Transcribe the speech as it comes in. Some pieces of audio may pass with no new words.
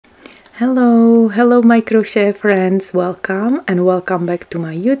Hello my crochet friends, welcome and welcome back to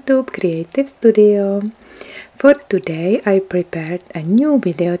my YouTube creative studio. For today I prepared a new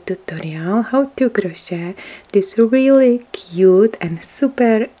video tutorial how to crochet this really cute and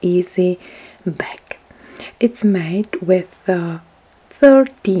super easy bag. It's made with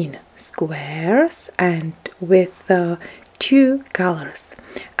 13 squares and with 2 colors.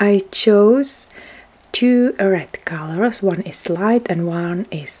 I chose 2 red colors, one is light and one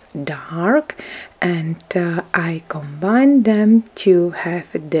is dark, and I combined them to have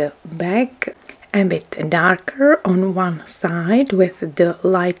the bag a bit darker on one side with the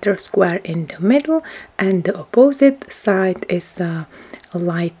lighter square in the middle, and the opposite side is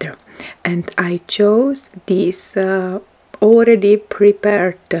lighter. And I chose these already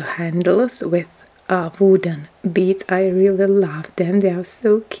prepared handles with wooden beads. I really love them, they are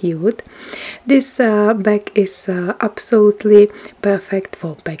so cute. This bag is absolutely perfect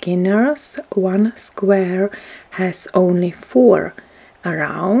for beginners. One square has only 4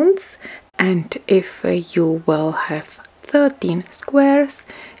 rounds, and if you will have 13 squares,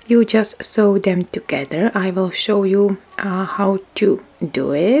 you just sew them together. I will show you how to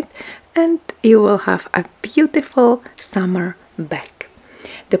do it, and you will have a beautiful summer bag.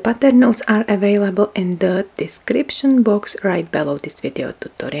 The pattern notes are available in the description box right below this video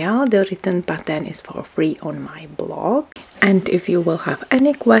tutorial. The written pattern is for free on my blog. And if you will have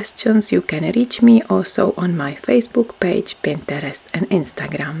any questions, you can reach me also on my Facebook page, Pinterest and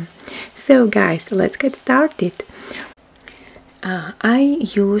Instagram. So guys, let's get started. I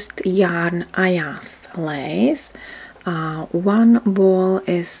used yarn AYAZ lace. One ball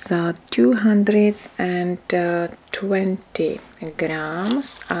is 220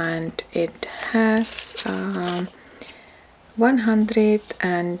 grams and it has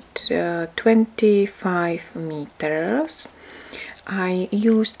 125 meters. I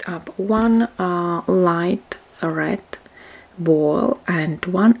used up one light red ball and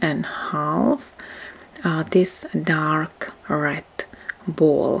 1.5 this dark red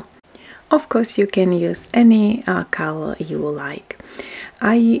ball. Of course, you can use any color you like.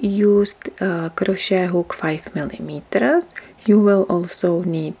 I used crochet hook 5 millimeters. You will also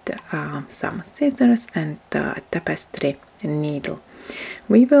need some scissors and tapestry needle.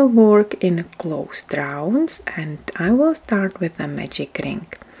 We will work in closed rounds, and I will start with a magic ring.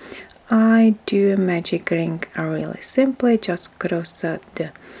 I do a magic ring really simply, just cross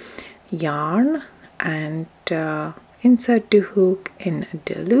the yarn and insert the hook in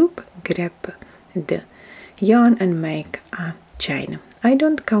the loop, grab the yarn and make a chain. I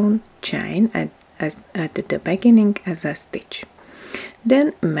don't count chain at the beginning as a stitch.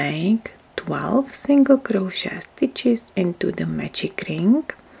 Then make 12 single crochet stitches into the magic ring,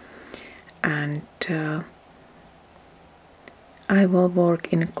 and I will work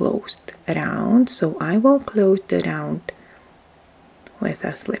in closed round, so I will close the round with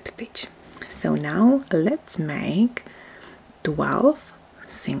a slip stitch. So now let's make 12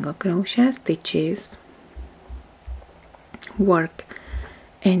 single crochet stitches, work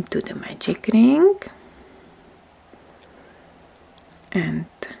into the magic ring, and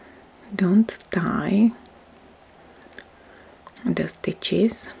don't tie the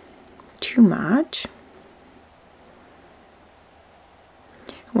stitches too much.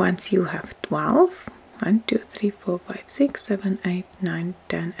 Once you have 12, 1, 2, 3, 4, 5, 6, 7, 8, 9,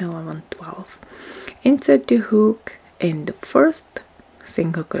 10, 11, 12, insert the hook in the first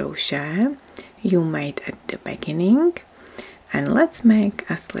single crochet you made at the beginning, and let's make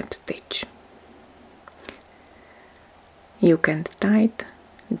a slip stitch. You can tighten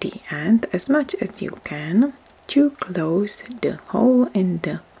the end as much as you can to close the hole in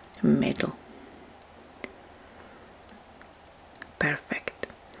the middle. Perfect.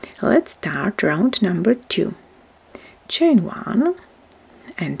 Let's start round number 2. Chain 1,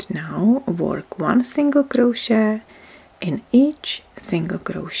 and now work 1 single crochet in each single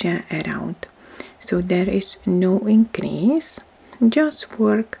crochet around, so there is no increase. Just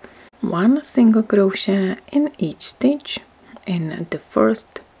work 1 single crochet in each stitch in the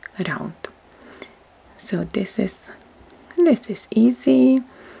first round. So this is easy,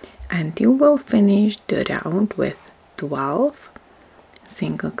 and you will finish the round with 12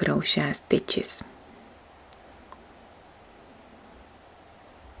 single crochet stitches.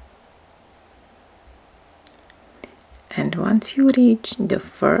 And once you reach the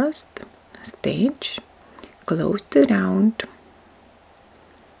first stitch, close the round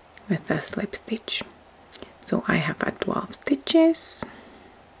with a slip stitch. So I have 12 stitches.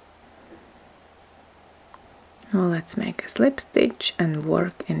 Now let's make a slip stitch and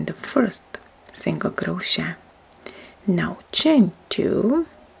work in the first single crochet. Now chain 2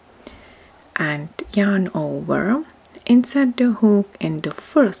 and yarn over, insert the hook in the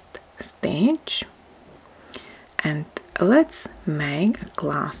first stitch, and let's make a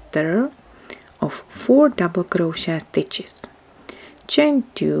cluster of 4 double crochet stitches. Chain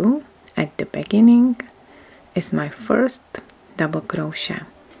 2 at the beginning is my first double crochet.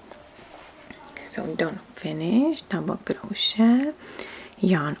 So don't finish double crochet,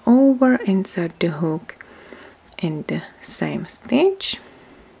 yarn over, insert the hook in the same stitch,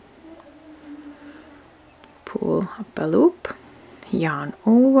 pull up a loop, yarn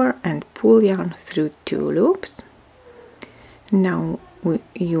over and pull yarn through 2 loops. Now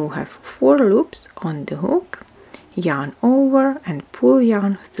you have 4 loops on the hook, yarn over and pull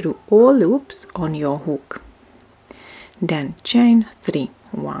yarn through all loops on your hook. Then chain 3,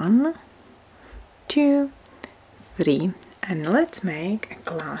 1, 2, 3, and let's make a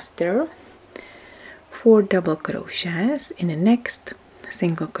cluster 4 double crochets in the next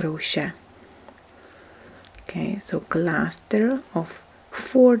single crochet. Okay, so cluster of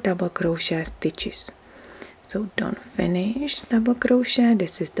 4 double crochet stitches. So don't finish double crochet,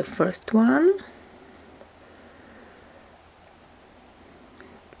 this is the first one,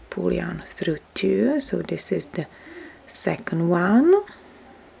 pull yarn through 2, so this is the second one,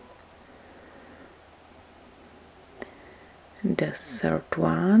 the third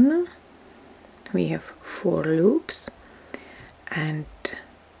one, we have 4 loops, and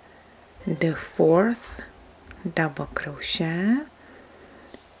the fourth double crochet,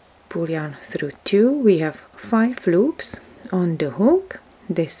 pull yarn through 2, we have 5 loops on the hook,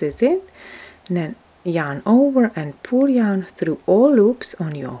 this is it, and then yarn over and pull yarn through all loops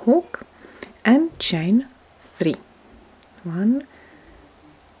on your hook and chain 3, 1,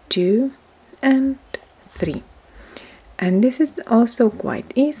 2 and 3. And this is also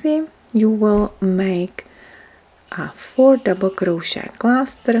quite easy. You will make a 4 double crochet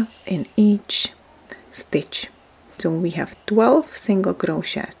cluster in each stitch. So we have 12 single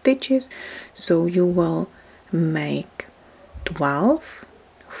crochet stitches, so you will make 12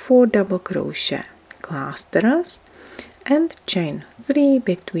 4 double crochet clusters and chain 3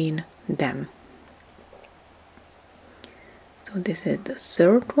 between them. So this is the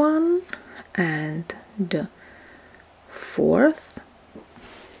third one and the fourth.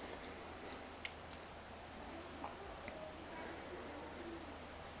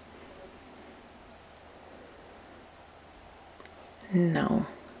 Now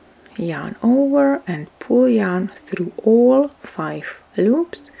yarn over and pull yarn through all 5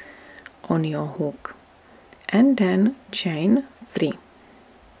 loops on your hook and then chain 3.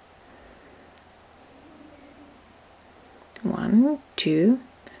 1, 2,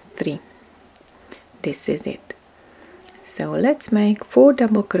 3. This is it. So let's make 4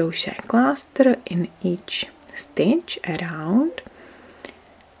 double crochet cluster in each stitch around.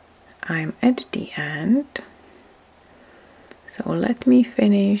 I'm at the end. So let me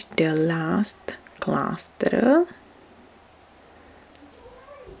finish the last cluster.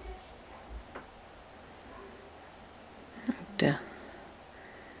 The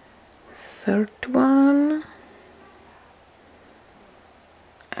third one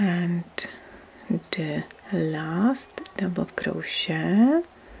and the last double crochet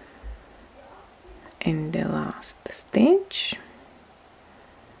in the last stitch.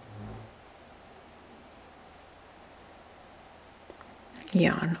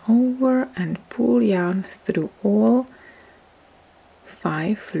 Yarn over and pull yarn through all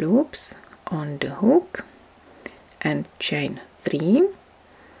 5 loops on the hook and chain 3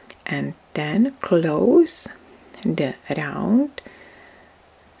 and then close the round,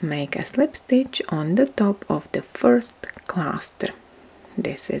 make a slip stitch on the top of the first cluster.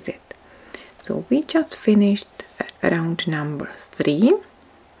 This is it. So we just finished round number 3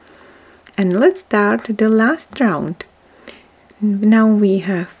 and let's start the last round. Now we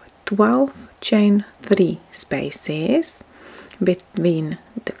have 12 chain 3 spaces between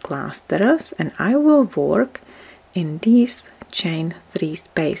the clusters and I will work in these chain 3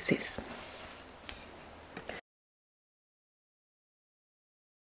 spaces.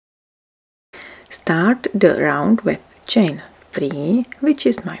 Start the round with chain 3, which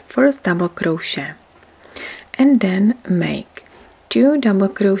is my first double crochet, and then make 2 double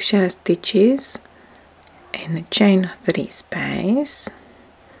crochet stitches in chain 3 space.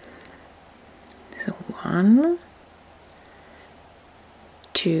 So 1,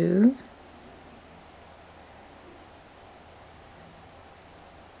 2,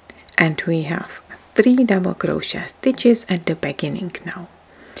 and we have 3 double crochet stitches at the beginning now.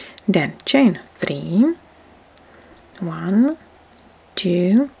 Then chain 3, 1,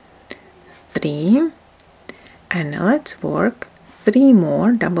 2, 3, and let's work 3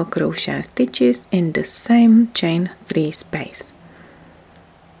 more double crochet stitches in the same chain 3 space.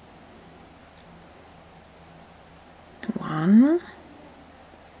 1,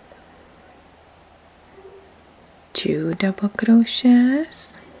 2 double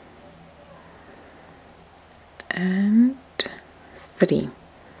crochets and 3,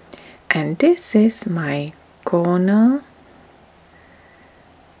 and this is my corner,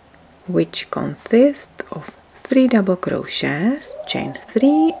 which consists of 3 double crochets, chain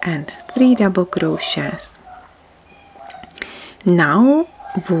 3 and 3 double crochets. Now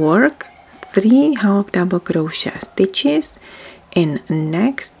work 3 half double crochet stitches in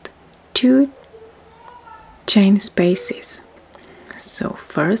next 2 chain spaces. So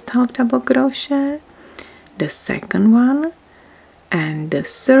first half double crochet, the second one, and the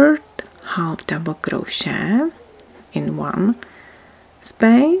third half double crochet in one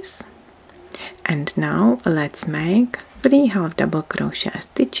space. And now let's make 3 half double crochet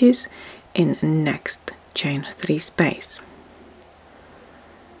stitches in next chain 3 space.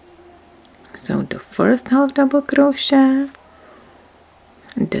 So the first half double crochet,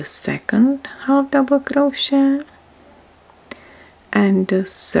 the second half double crochet, and the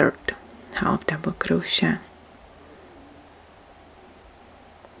third half double crochet.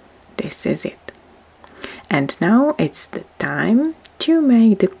 This is it. And now it's the time to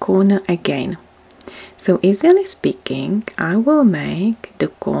make the corner again. So easily speaking, I will make the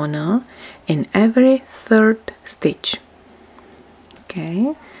corner in every third stitch.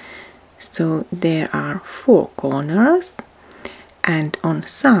 Okay, so there are 4 corners, and on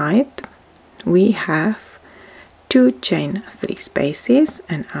side we have 2 chain 3 spaces,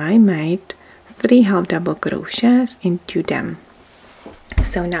 and I made 3 half double crochets into them.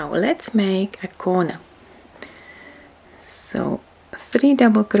 So now let's make a corner. So 3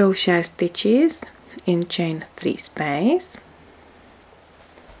 double crochet stitches in chain 3 space,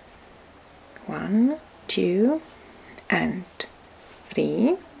 1, 2 and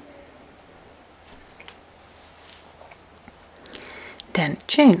 3, then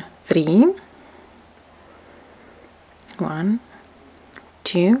chain 3, 1,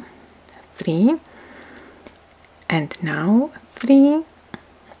 2, 3, and now 3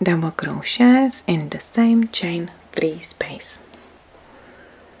 double crochets in the same chain 3 space.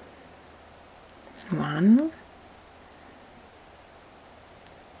 1,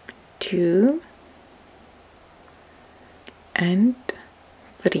 2 and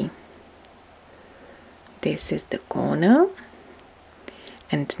 3. This is the corner,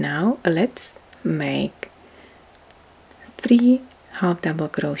 and now let's make 3 half double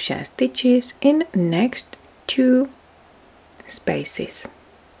crochet stitches in next 2 spaces.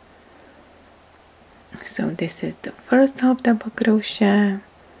 So this is the first half double crochet,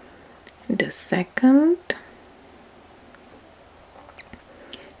 the second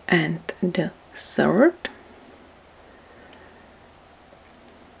and the third.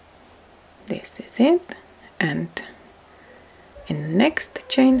 This is it, and in next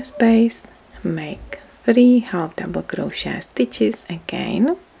chain space make 3 half double crochet stitches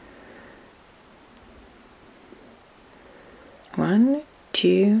again. 1,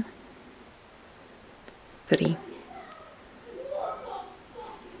 2, 3.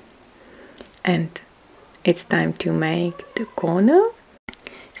 And it's time to make the corner.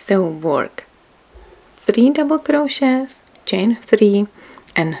 So work 3 double crochets, chain 3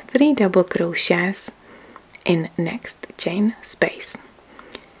 and 3 double crochets in next chain space,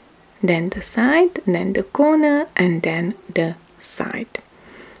 then the side, then the corner, and then the side.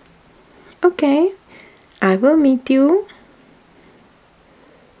 Okay, I will meet you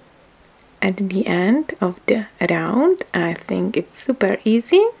at the end of the round. I think it's super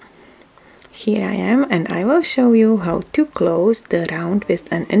easy. Here I am, and I will show you how to close the round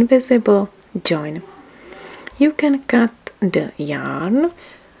with an invisible join. You can cut the yarn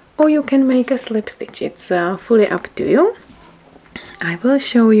or you can make a slip stitch. It's fully up to you. I will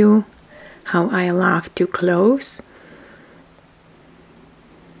show you how I love to close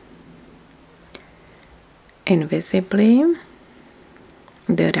invisibly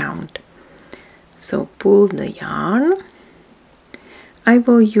the round. So pull the yarn. I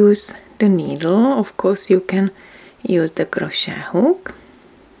will use the needle. Of course you can use the crochet hook,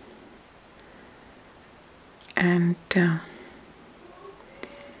 and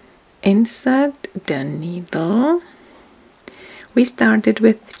insert the needle. We started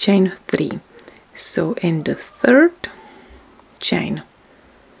with chain 3, so in the third chain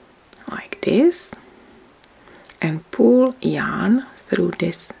like this, and pull yarn through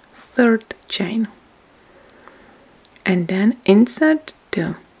this third chain, and then insert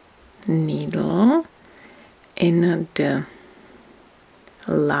the needle in the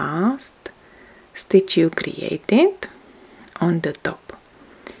last stitch you created on the top,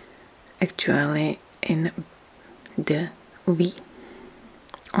 actually in the V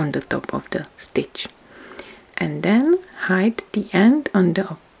on the top of the stitch, and then hide the end on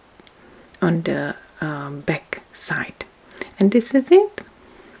the back side. And this is it.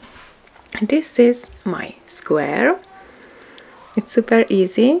 This is my square. It's super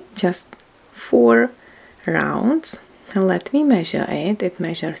easy, just 4 rounds. And let me measure it. It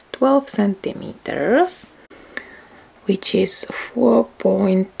measures 12 centimeters, which is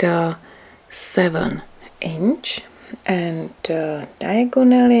 4.7 inch, and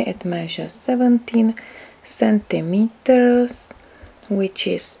diagonally it measures 17 centimeters, which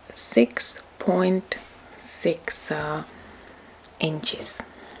is 6.6 inches.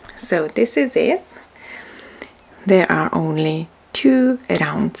 So this is it. There are only 2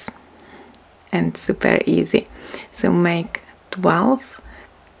 rounds and super easy. So make 12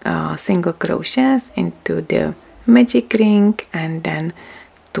 single crochets into the magic ring, and then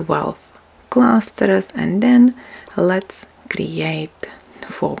 12 clusters, and then let's create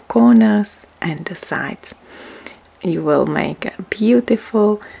 4 corners and the sides. You will make a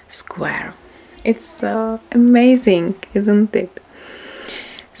beautiful square. It's amazing, isn't it?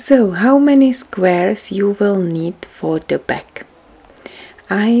 So how many squares you will need for the back?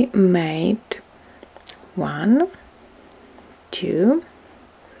 I made 1, 2,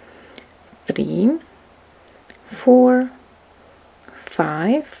 3, 4,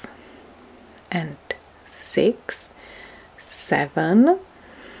 5 and 6, 7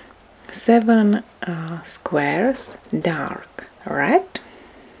 squares dark red,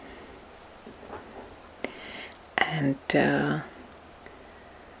 and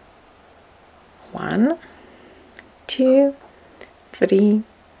 1, 2, 3,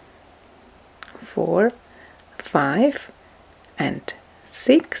 4, 5 and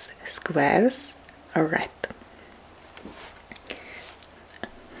 6 squares red.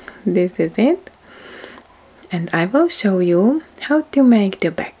 This is it, and I will show you how to make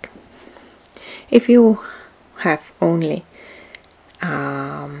the back. If you have only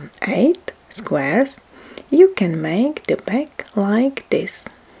 8 squares, you can make the back like this.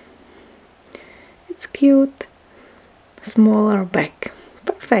 It's cute, smaller back,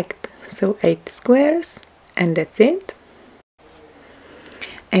 perfect. So 8 squares, and that's it.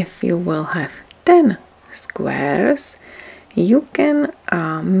 If you will have 10 squares, you can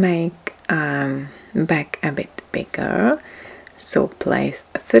make back a bit bigger. So place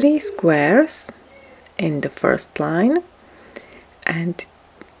 3 squares in the first line and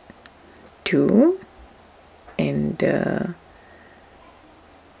 2 in the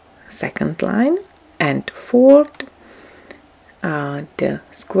second line, and fold the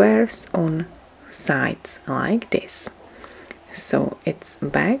squares on sides like this. So it's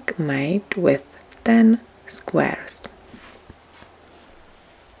back made with 10 squares.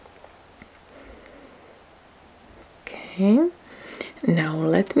 Okay, now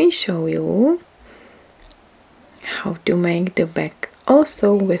let me show you how to make the back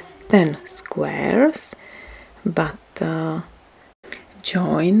also with 10 squares, but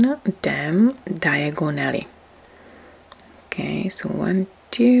join them diagonally. Okay, so 1,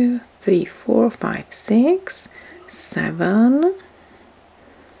 2, 3, 4, 5, 6, 7,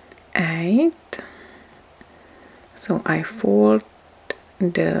 8. So I fold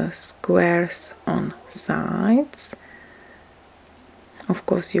the squares on sides. Of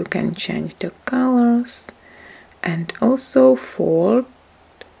course, you can change the colors, and also fold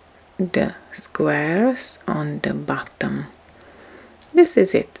the squares on the bottom. This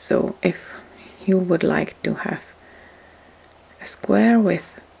is it. So if you would like to have a square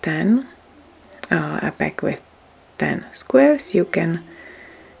with 10, a back with 10 squares, you can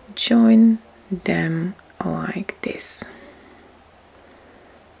join them like this.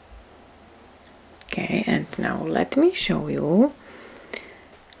 Okay, and now let me show you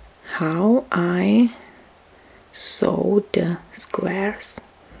how I sew the squares.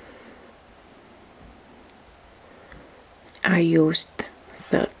 I used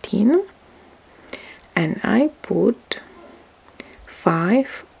 13 and I put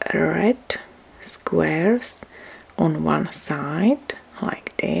 5 red squares on one side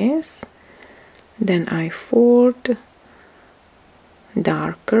like this. Then I fold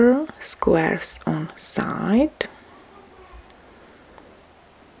darker squares on side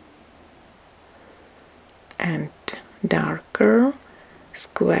and darker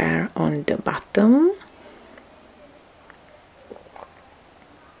square on the bottom.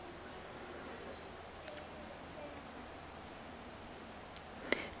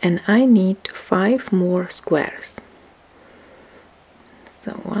 And I need 5 more squares.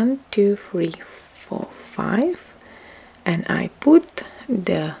 So 1, 2, 3, 4, 5, and I put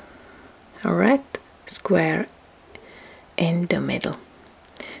the red square in the middle.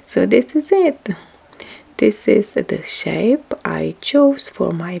 So this is it. This is the shape I chose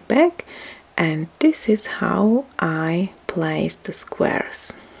for my bag, and this is how I place the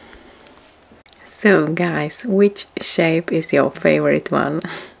squares. So guys, which shape is your favorite one?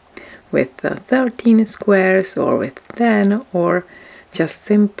 With 13 squares, or with 10, or just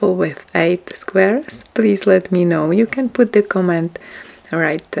simple with 8 squares? Please let me know. You can put the comment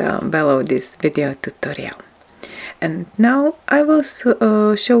right below this video tutorial. And now I will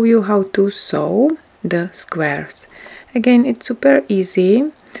show you how to sew the squares. Again, it's super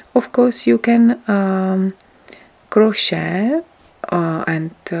easy. Of course, you can crochet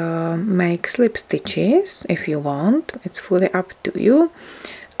and make slip stitches if you want. It's fully up to you.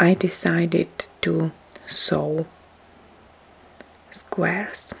 I decided to sew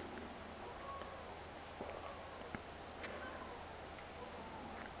squares.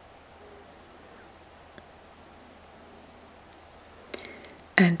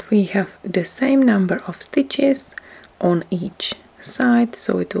 And we have the same number of stitches on each side,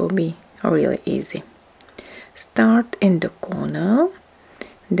 so it will be really easy. Start in the corner.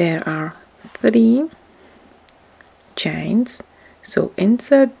 There are 3 chains, so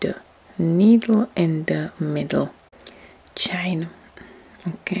insert the needle in the middle chain.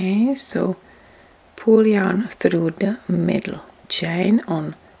 Okay, so pull yarn through the middle chain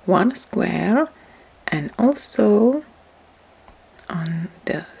on one square and also on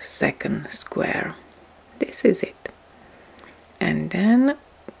the second square. This is it. And then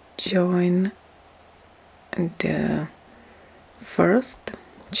join the first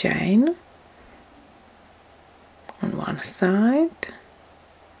chain on one side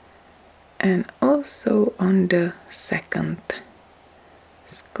and also on the second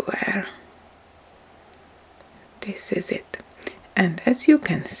square. This is it. And as you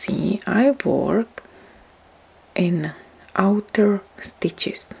can see, I work in outer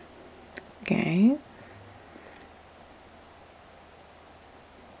stitches. Okay,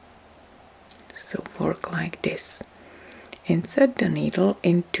 so work like this. Insert the needle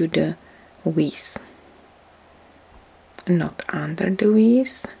into the V's, not under the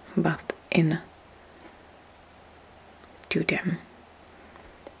V's, but in to them,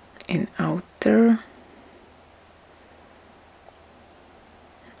 in outer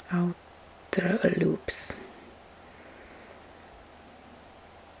loops.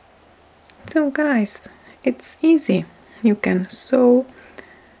 So guys, it's easy. You can sew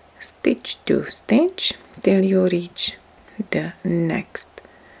stitch to stitch till you reach the next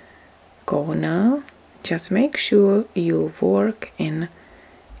corner. Just make sure you work in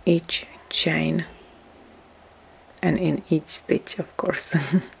each chain and in each stitch, of course.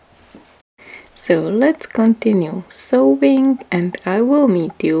 So let's continue sewing, and I will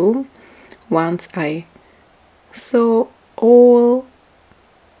meet you once I sew all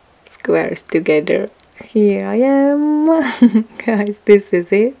squares together. Here I am. Guys, this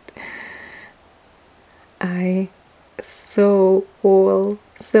is it. I sew all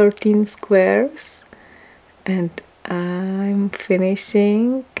 13 squares and I'm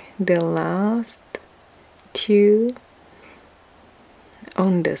finishing the last 2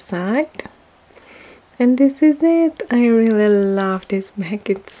 on the side, and this is it. I really love this bag.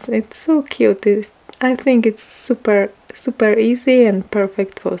 It's so cute. I think it's super easy and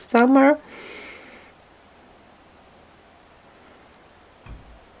perfect for summer.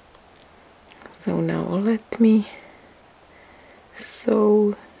 So now let me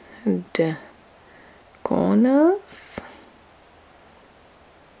sew the corners.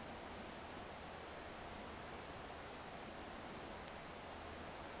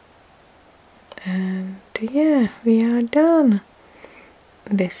 And yeah, we are done.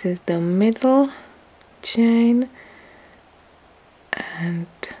 This is the middle chain, and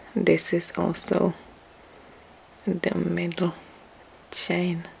this is also the middle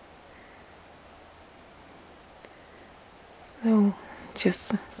chain. So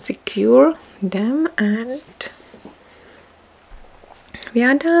just secure them and we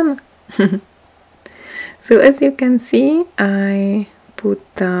are done. So as you can see, I put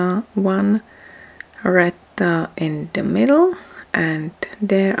one red in the middle, and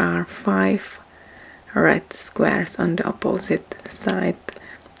there are 5 red squares on the opposite side,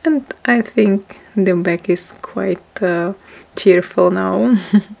 and I think the bag is quite cheerful now.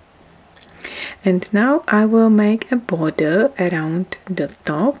 And now I will make a border around the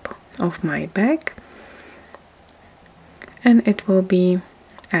top of my bag, and it will be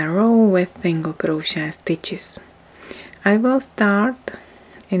a row with single crochet stitches. I will start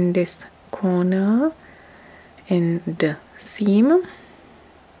in this corner in the seam,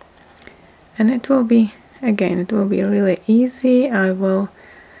 and it will be, again, it will be really easy. I will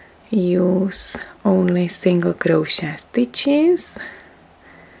use only single crochet stitches,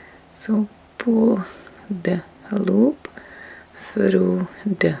 so pull the loop through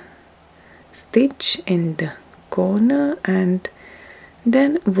the stitch in the corner and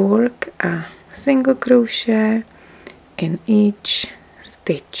then work a single crochet in each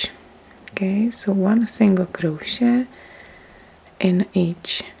stitch. Okay, so one single crochet in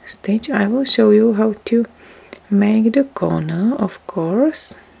each stitch. I will show you how to make the corner, of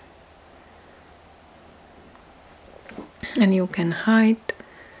course, and you can hide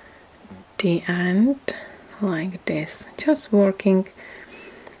the end like this, just working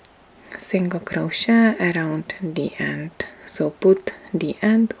single crochet around the end. So put the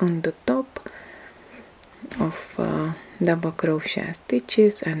end on the top of double crochet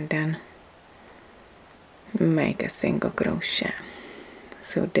stitches and then make a single crochet.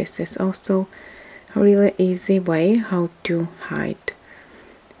 So this is also a really easy way how to hide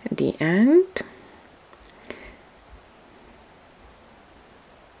the end.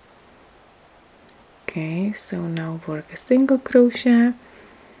 Okay, so now work a single crochet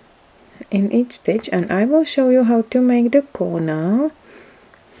in each stitch, and I will show you how to make the corner,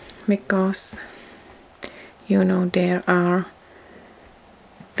 because you know there are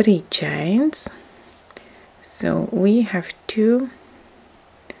 3 chains, so we have to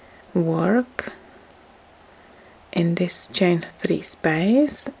work in this chain 3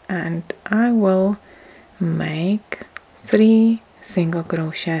 space, and I will make 3 single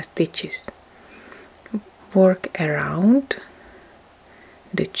crochet stitches. Work around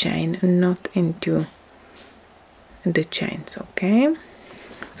the chain, not into the chains. Okay,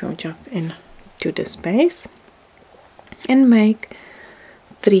 so just into the space and make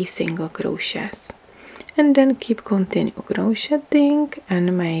 3 single crochets, and then keep continue crocheting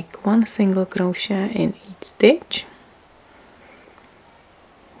and make 1 single crochet in each stitch.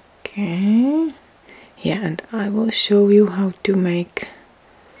 Okay, yeah, and I will show you how to make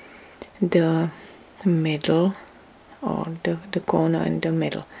the middle, or the corner in the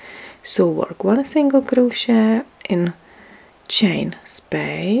middle. So work 1 single crochet in chain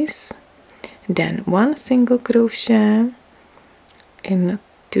space, then 1 single crochet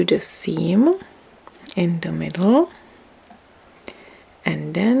into the seam in the middle,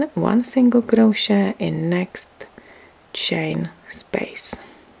 and then 1 single crochet in next chain space.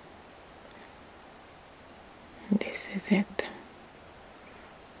 This is it.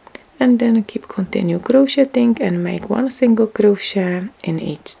 And then keep continue crocheting and make 1 single crochet in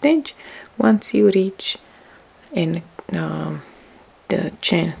each stitch. Once you reach in the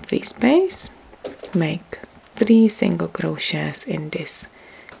chain 3 space, make 3 single crochets in this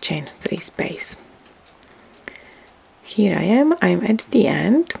chain 3 space. Here I'm at the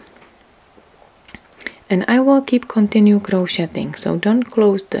end, and I will keep continue crocheting, so don't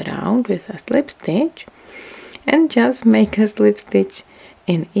close the round with a slip stitch, and just make a slip stitch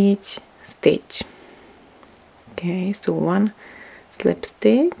in each stitch. Okay, so 1 slip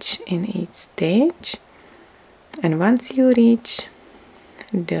stitch in each stitch, and once you reach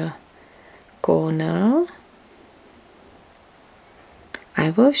the corner,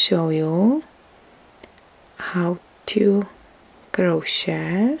 I will show you how to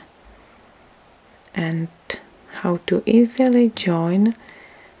crochet and how to easily join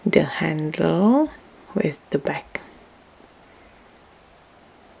the handle with the back.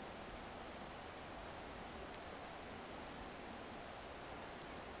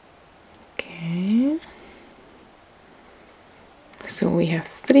 Okay, so we have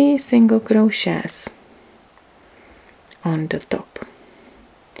 3 single crochets on the top.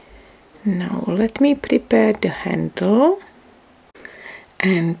 Now let me prepare the handle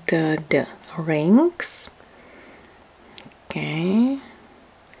and the rings. Okay,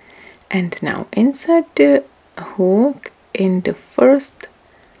 and now insert the hook in the first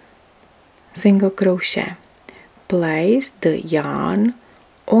single crochet. Place the yarn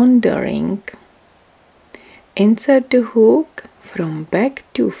on the ring. Insert the hook from back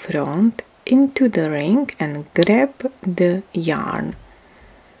to front into the ring and grab the yarn.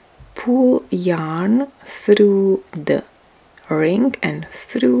 Pull yarn through the ring and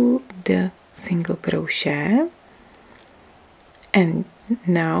through the single crochet, and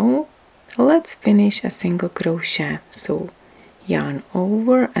now let's finish a single crochet. So yarn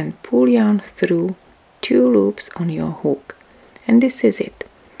over and pull yarn through 2 loops on your hook, and this is it.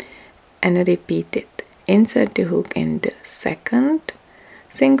 And repeat it. Insert the hook in the second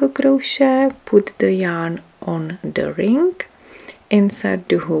single crochet, put the yarn on the ring, insert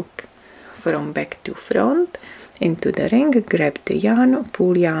the hook from back to front into the ring, grab the yarn,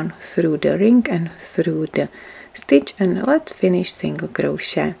 pull yarn through the ring and through the stitch, and let's finish single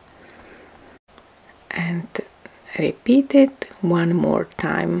crochet and repeat it one more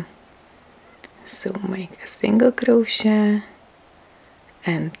time. So make a single crochet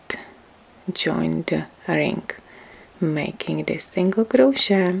and join the ring, making this single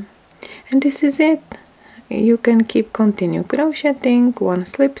crochet, and this is it. You can keep continue crocheting one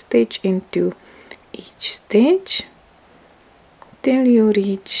slip stitch into each stitch till you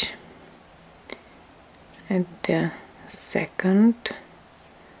reach at the second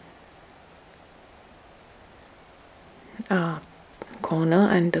corner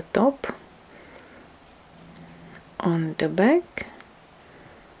and the top on the back,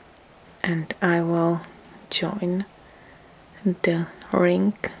 and I will join the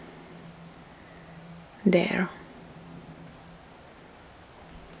ring there.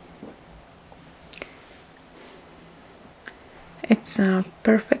 It's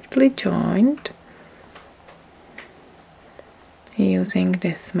perfectly joined using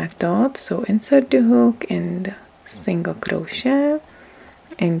this method. So insert the hook in the single crochet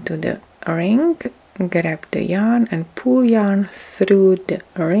into the ring, grab the yarn and pull yarn through the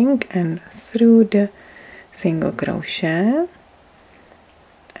ring and through the single crochet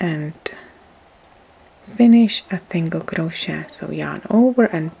and finish a single crochet. So yarn over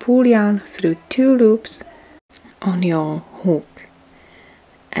and pull yarn through 2 loops on your hook,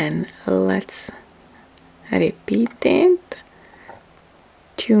 and let's repeat it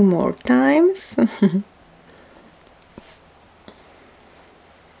 2 more times.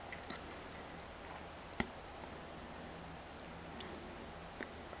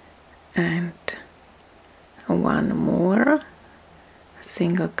 And one more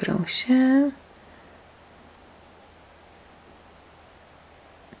single crochet,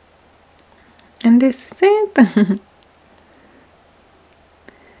 and this is it.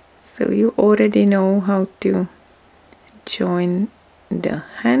 So you already know how to join the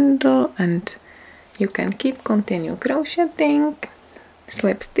handle, and you can keep continue crocheting,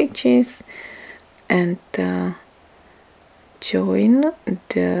 slip stitches, and join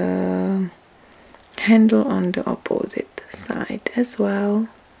the handle on the opposite side as well.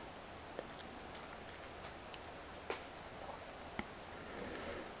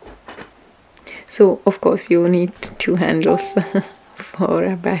 So of course you need 2 handles for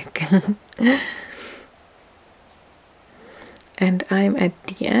a back. And I'm at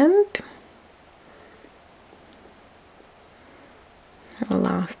the end,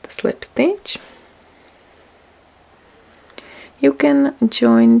 last slip stitch. You can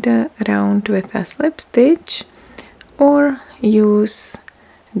join the round with a slip stitch or use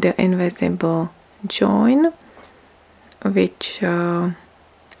the invisible join, which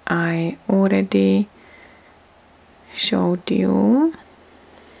I already showed you.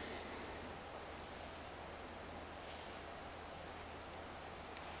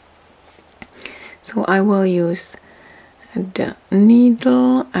 So I will use the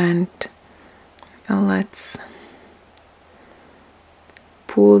needle and let's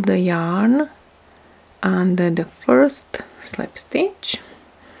pull the yarn under the first slip stitch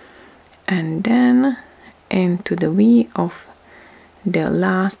and then into the V of the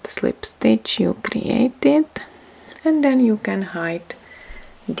last slip stitch you created, and then you can hide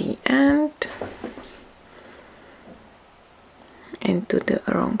the end into the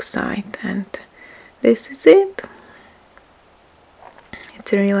wrong side, and this is it.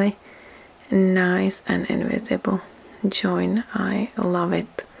 It's really nice and invisible join. I love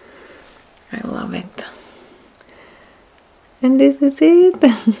it. I love it. And this is it.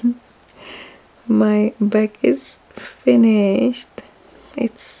 My bag is finished.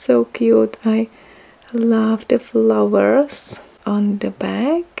 It's so cute. I love the flowers on the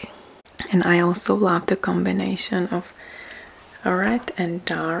back, and I also love the combination of red and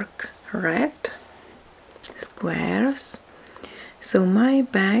dark red squares. So my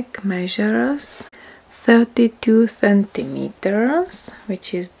bag measures 32 centimeters,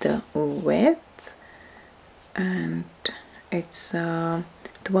 which is the width, and it's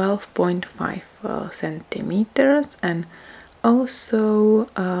 12.5 centimeters, and also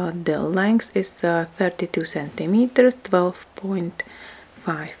the length is 32 centimeters,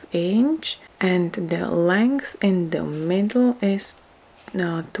 12.5 inch, and the length in the middle is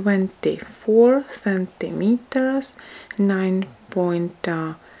 24 centimeters,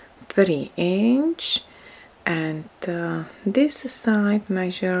 9.3 inch, and this side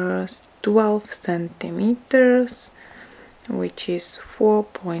measures 12 centimeters, which is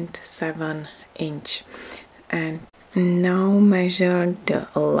 4.7 inch. And Now measure the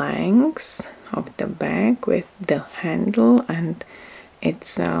length of the bag with the handle, and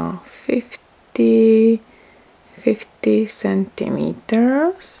it's 50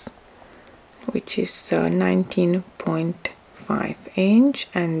 centimeters, which is 19.5 inch,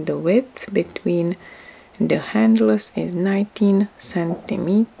 and the width between the handles is 19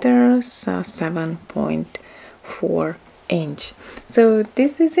 centimeters, 7.4 inch. So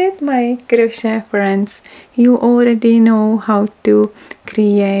this is it, my crochet friends. You already know how to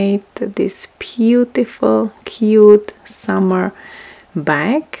create this beautiful, cute summer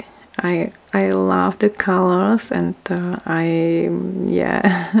bag. I love the colors, and I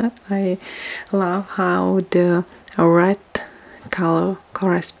love how the red color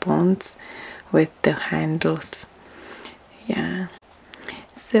corresponds with the handles. Yeah.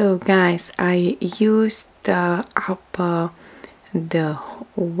 So guys, I used up the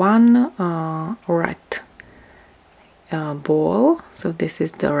one red ball. So this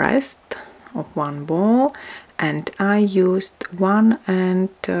is the rest of one ball, and I used 1 and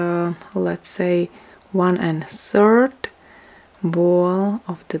let's say 1 1/3 ball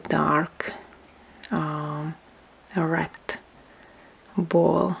of the dark red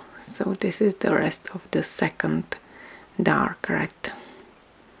ball. So this is the rest of the second dark red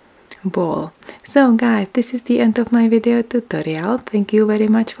ball. So guys, this is the end of my video tutorial. Thank you very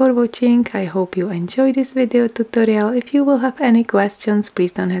much for watching. I hope you enjoyed this video tutorial. If you will have any questions,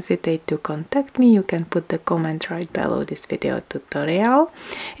 please don't hesitate to contact me. You can put the comment right below this video tutorial.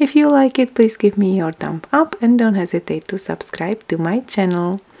 If you like it, please give me your thumb up, and don't hesitate to subscribe to my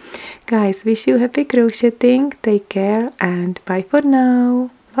channel. Guys, wish you happy crocheting. Take care, and bye for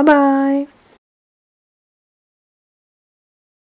now. Bye bye.